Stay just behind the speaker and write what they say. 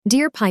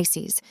Dear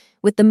Pisces,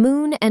 with the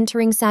moon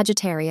entering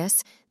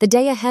Sagittarius, the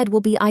day ahead will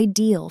be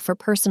ideal for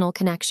personal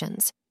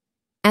connections.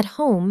 At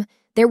home,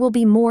 there will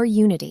be more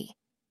unity.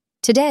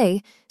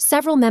 Today,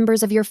 several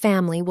members of your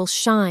family will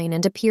shine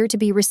and appear to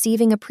be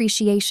receiving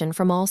appreciation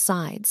from all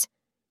sides.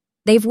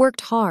 They've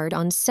worked hard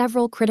on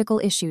several critical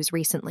issues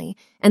recently,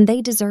 and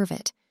they deserve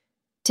it.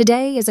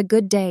 Today is a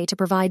good day to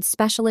provide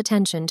special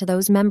attention to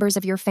those members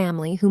of your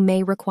family who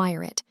may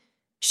require it.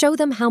 Show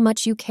them how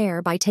much you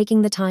care by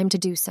taking the time to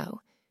do so.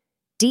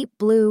 Deep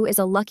blue is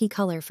a lucky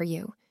color for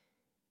you.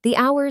 The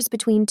hours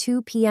between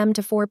 2 p.m.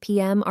 to 4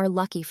 p.m. are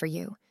lucky for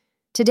you.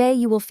 Today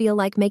you will feel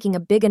like making a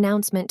big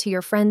announcement to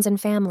your friends and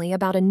family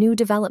about a new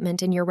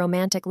development in your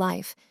romantic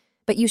life,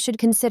 but you should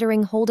consider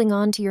holding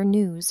on to your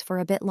news for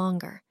a bit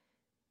longer.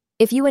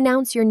 If you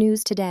announce your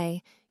news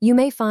today, you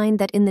may find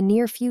that in the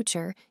near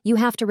future you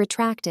have to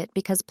retract it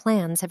because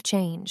plans have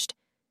changed.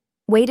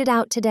 Wait it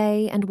out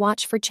today and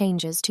watch for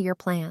changes to your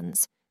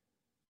plans.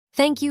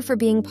 Thank you for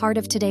being part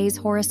of today's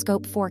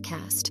horoscope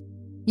forecast.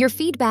 Your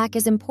feedback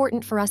is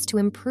important for us to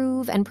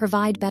improve and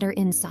provide better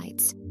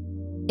insights.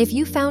 If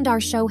you found our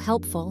show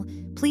helpful,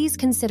 please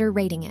consider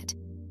rating it.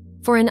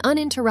 For an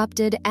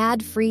uninterrupted,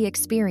 ad-free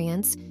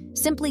experience,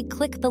 simply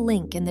click the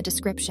link in the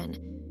description.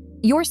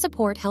 Your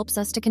support helps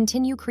us to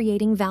continue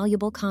creating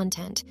valuable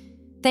content.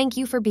 Thank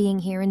you for being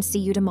here and see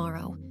you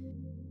tomorrow.